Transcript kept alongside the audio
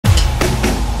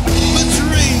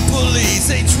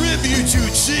to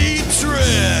Cheap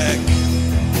Trick.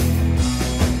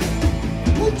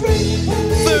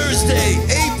 Thursday,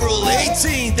 April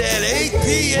 18th at 8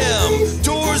 p.m.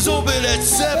 Doors open at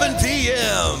 7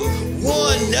 p.m.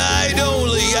 One night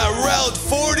only at Route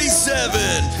 47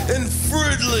 in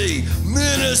Fridley,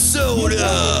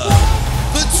 Minnesota.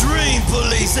 The Dream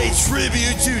Police, a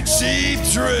tribute to Cheap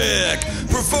Trick,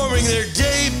 performing their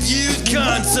debut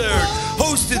concert,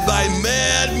 hosted by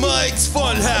Mad Mike's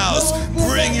Funhouse.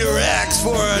 Bring your axe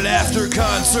for an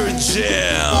after-concert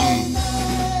jam.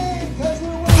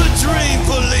 The Dream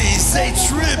Police, a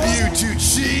tribute to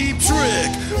Cheap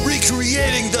Trick,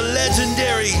 recreating the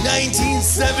legendary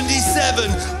 1977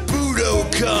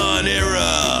 Budokan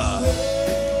era.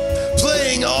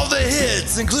 Playing all the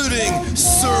hits, including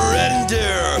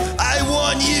Surrender, I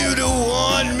Want You to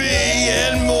Want Me,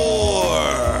 and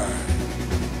more.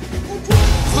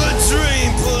 The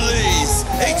Dream Police,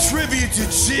 a tribute to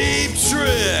Cheap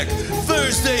Trick,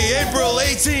 Thursday, April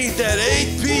 18th at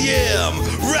 8 p.m.,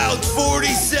 Route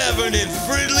 47 in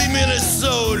Fridley,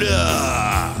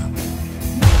 Minnesota.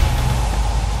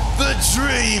 The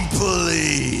Dream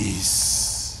Police.